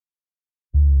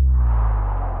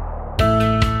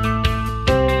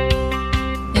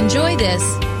Enjoy this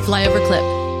Flyover clip.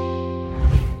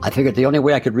 I figured the only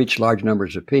way I could reach large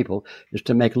numbers of people is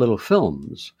to make little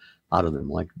films out of them,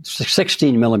 like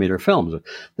 16 millimeter films.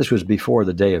 This was before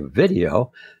the day of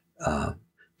video.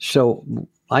 So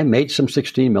I made some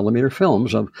 16 millimeter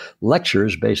films of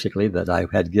lectures, basically, that I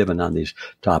had given on these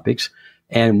topics.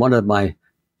 And one of my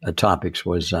topics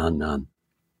was on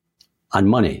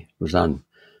money, was on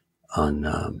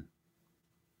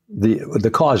the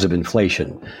cause of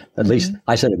inflation. At least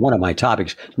I said one of my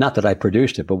topics, not that I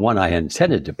produced it, but one I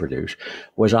intended to produce,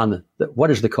 was on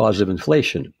what is the cause of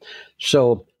inflation.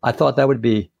 So I thought that would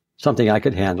be something I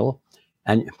could handle.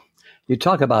 And you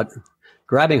talk about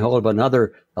grabbing hold of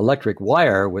another electric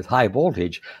wire with high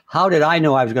voltage. How did I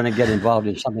know I was going to get involved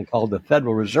in something called the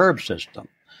Federal Reserve System?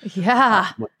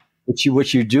 Yeah.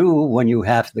 Which you do when you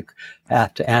have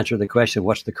to answer the question,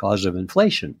 what's the cause of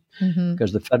inflation?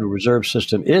 Because the Federal Reserve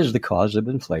System is the cause of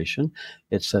inflation.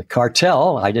 It's a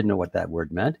cartel. I didn't know what that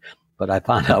word meant, but I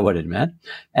found out what it meant.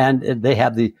 And they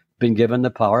have been given the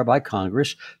power by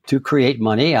Congress to create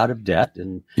money out of debt.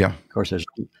 And of course,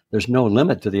 there's no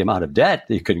limit to the amount of debt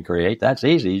that you can create. That's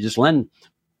easy. You just lend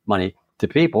money to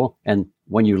people. And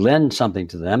when you lend something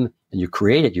to them and you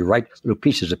create it, you write little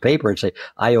pieces of paper and say,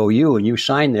 I owe you, and you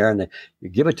sign there, and you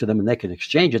give it to them and they can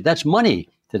exchange it. That's money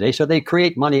today. So they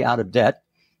create money out of debt,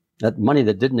 that money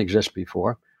that didn't exist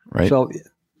before. Right. So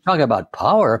talking about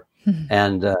power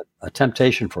and a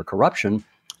temptation for corruption,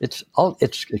 it's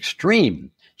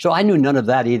extreme. So I knew none of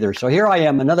that either. So here I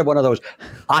am, another one of those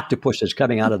octopuses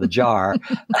coming out of the jar.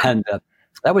 And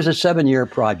that was a 7-year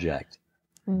project.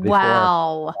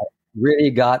 Wow. I really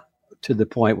got to the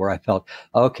point where I felt,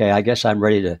 okay, I guess I'm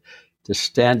ready to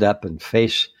stand up and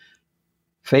face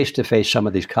to face some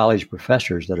of these college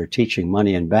professors that are teaching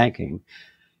money and banking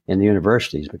in the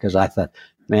universities, because I thought,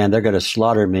 man, they're going to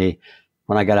slaughter me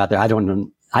when I got out there. I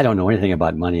don't know anything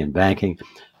about money and banking.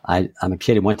 I'm a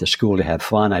kid who went to school to have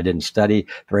fun. I didn't study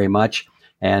very much,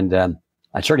 and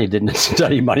I certainly didn't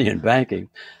study money and banking.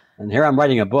 And here I'm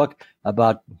writing a book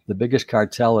about the biggest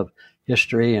cartel of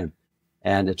history,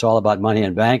 and it's all about money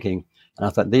and banking. And I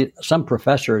thought some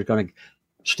professor is going to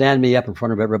stand me up in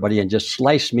front of everybody and just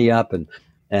slice me up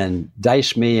and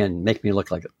dice me and make me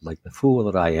look like the fool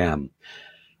that I am.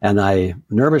 And I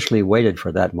nervously waited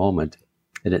for that moment,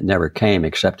 and it never came,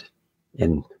 except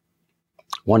in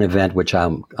one event, which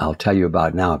I'll tell you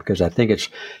about now, because I think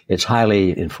it's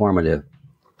highly informative.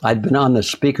 I'd been on the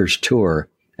speaker's tour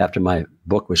after my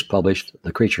book was published,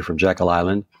 The Creature from Jekyll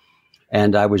Island,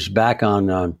 and I was back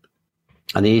on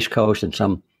the East Coast in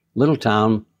some little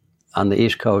town on the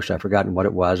East Coast. I've forgotten what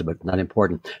it was, but not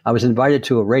important. I was invited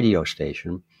to a radio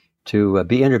station to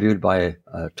be interviewed by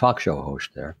a talk show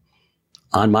host there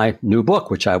on my new book,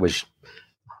 which I was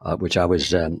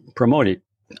promoting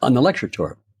on the lecture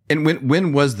tour. And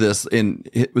when was this?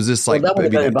 Was this like that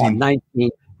would have been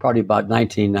probably about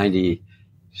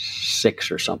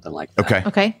 1996 or something like that.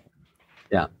 Okay.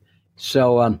 Yeah.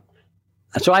 So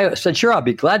I said, sure, I'll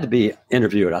be glad to be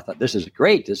interviewed. I thought, this is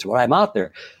great. This is why I'm out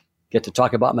there. Get to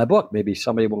talk about my book. Maybe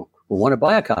somebody will want to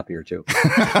buy a copy or two. So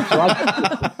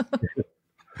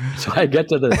I get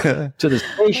to the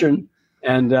station,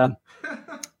 and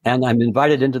I'm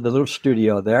invited into the little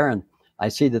studio there, and I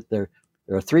see that there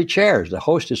are 3 chairs. The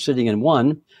host is sitting in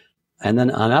one, and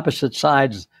then on opposite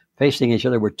sides, facing each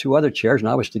other, were 2 other chairs, and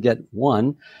I was to get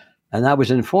one. And I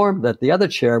was informed that the other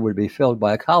chair would be filled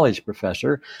by a college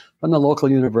professor from the local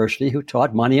university who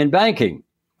taught money and banking.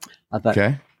 I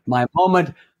thought,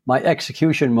 my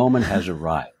execution moment has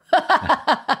arrived.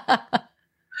 I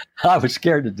was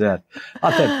scared to death.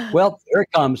 I thought, well, here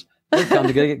it comes. Here it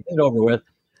comes. Get it over with.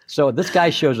 So this guy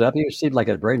shows up. He seemed like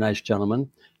a very nice gentleman,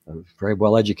 a very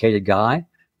well-educated guy,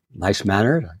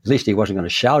 nice-mannered. At least he wasn't going to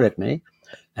shout at me.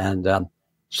 And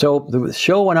so the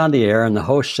show went on the air, and the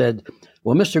host said,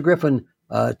 well, Mr. Griffin,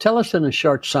 tell us in a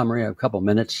short summary, a couple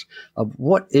minutes, of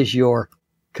what is your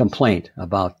complaint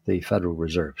about the Federal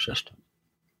Reserve System.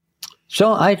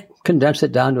 So I condensed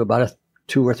it down to about a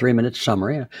 2 or 3 minute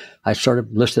summary. I sort of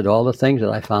listed all the things that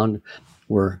I found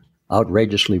were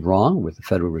outrageously wrong with the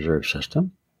Federal Reserve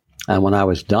System. And when I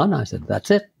was done, I said,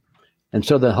 that's it. And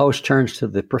so the host turns to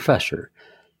the professor,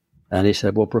 and he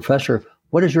said, well, Professor,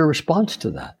 what is your response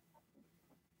to that?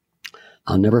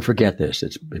 I'll never forget this.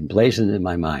 It's emblazoned in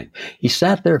my mind. He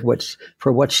sat there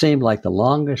for what seemed like the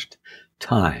longest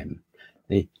time.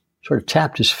 He sort of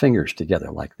tapped his fingers together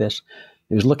like this.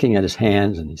 He was looking at his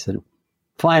hands, and he said,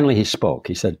 finally he spoke.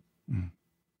 He said,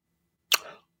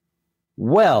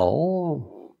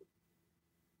 well,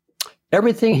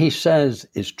 everything he says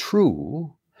is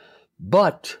true,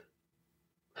 but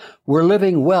we're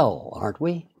living well, aren't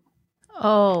we?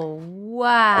 Oh,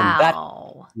 wow. And that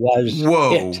was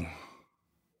it.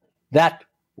 That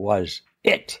was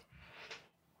it.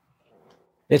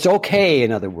 It's okay,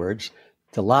 in other words,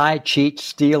 to lie, cheat,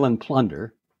 steal, and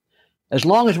plunder, as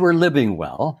long as we're living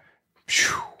well.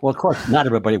 Well, of course, not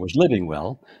everybody was living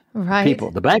well. Right.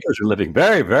 The bankers were living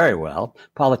very, very well.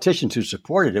 Politicians who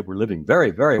supported it were living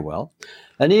very, very well.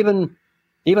 And even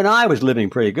I was living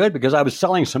pretty good because I was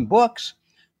selling some books.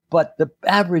 But the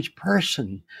average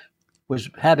person was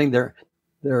having their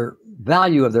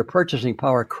value of their purchasing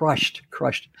power crushed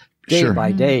day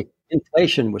by day.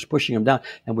 Inflation was pushing them down.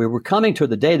 And we were coming to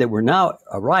the day that we're now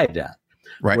arrived at,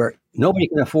 where nobody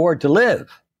can afford to live.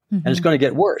 And it's going to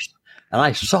get worse. And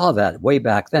I saw that way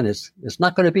back then. It's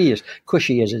not going to be as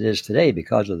cushy as it is today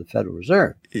because of the Federal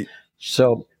Reserve.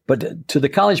 So, but to the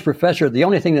college professor, the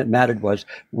only thing that mattered was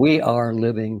we are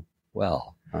living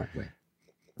well, aren't we?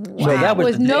 Wow. So that was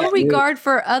with no regard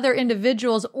for other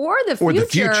individuals or the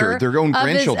future, their own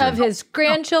grandchildren, of his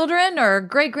grandchildren or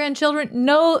great grandchildren.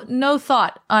 No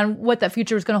thought on what that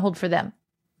future was going to hold for them.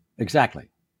 Exactly.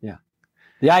 Yeah.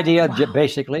 The idea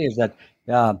basically is that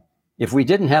if we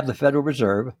didn't have the Federal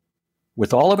Reserve,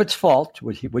 with all of its fault,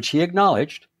 which he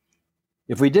acknowledged,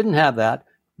 if we didn't have that,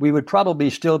 we would probably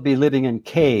still be living in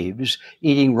caves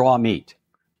eating raw meat.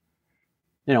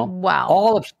 You know,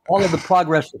 all of the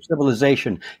progress of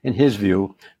civilization, in his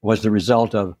view, was the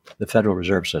result of the Federal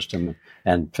Reserve System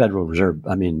and fractional reserve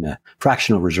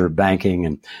banking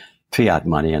and fiat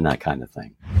money and that kind of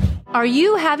thing. Are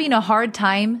you having a hard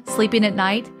time sleeping at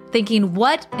night, thinking,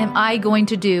 what am I going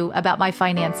to do about my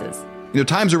finances? You know,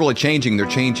 times are really changing. They're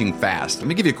changing fast. Let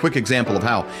me give you a quick example of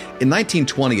how. In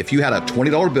 1920, if you had a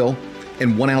 $20 bill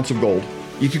and 1 ounce of gold,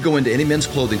 you could go into any men's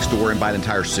clothing store and buy an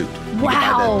entire suit. You could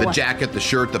buy the jacket, the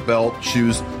shirt, the belt,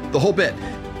 shoes, the whole bit.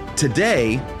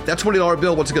 Today, that $20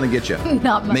 bill, what's it going to get you?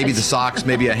 Not much. Maybe the socks,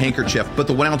 maybe a handkerchief, but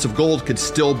the 1 ounce of gold could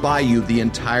still buy you the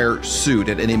entire suit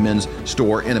at any men's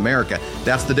store in America.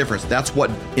 That's the difference. That's what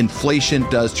inflation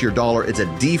does to your dollar. It's a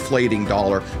deflating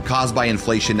dollar caused by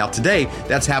inflation. Now today,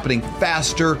 that's happening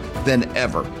faster than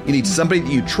ever. You need somebody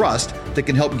that you trust that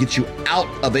can help get you out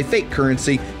of a fake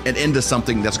currency and into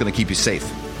something that's going to keep you safe.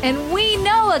 And we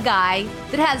know a guy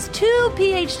that has 2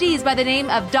 PhDs by the name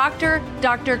of Dr.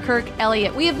 Kirk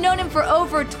Elliott. We have known him for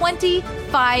over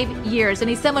 25 years, and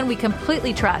he's someone we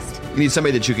completely trust. You need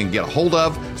somebody that you can get a hold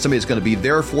of, somebody that's going to be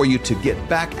there for you to get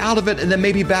back out of it, and then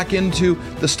maybe back into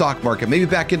the stock market, maybe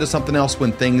back into something else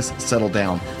when things settle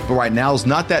down. But right now is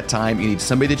not that time. You need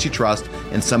somebody that you trust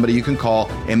and somebody you can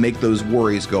call and make those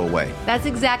worries go away. That's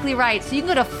exactly right. So you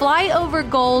can go to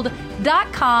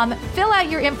flyovergold.com, fill out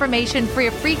your information for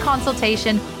a free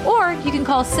consultation, or you can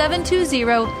call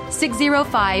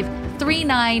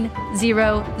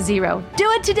 720-605-3900.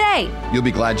 Do it today. You'll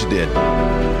be glad you did.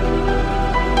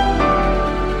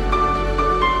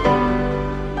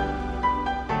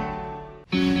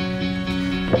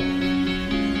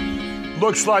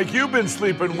 Looks like you've been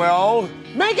sleeping well.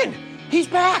 Megan, he's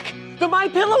back. The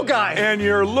MyPillow guy. And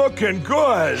you're looking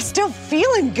good. Still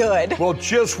feeling good. Well,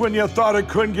 just when you thought it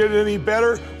couldn't get any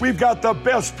better, we've got the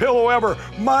best pillow ever,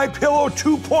 MyPillow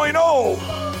 2.0.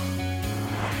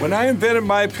 When I invented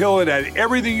MyPillow, it had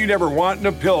everything you'd ever want in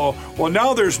a pillow. Well,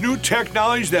 now there's new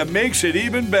technology that makes it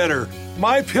even better.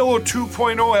 MyPillow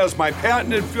 2.0 has my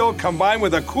patented fill combined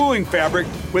with a cooling fabric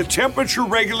with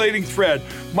temperature-regulating thread.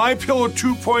 MyPillow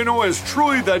 2.0 is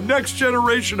truly the next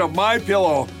generation of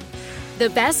MyPillow. The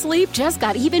best sleep just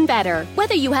got even better.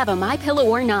 Whether you have a MyPillow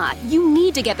or not, you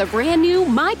need to get the brand new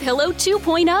MyPillow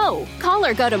 2.0. Call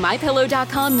or go to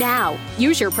MyPillow.com now.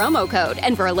 Use your promo code,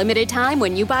 and for a limited time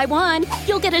when you buy one,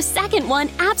 you'll get a second one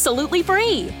absolutely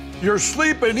free. You're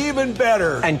sleeping even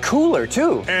better. And cooler,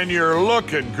 too. And you're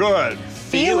looking good.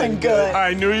 Feeling good.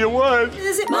 I knew you would.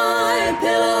 Visit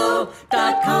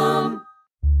MyPillow.com.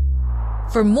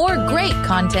 For more great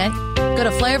content, go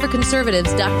to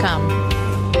flyoverconservatives.com.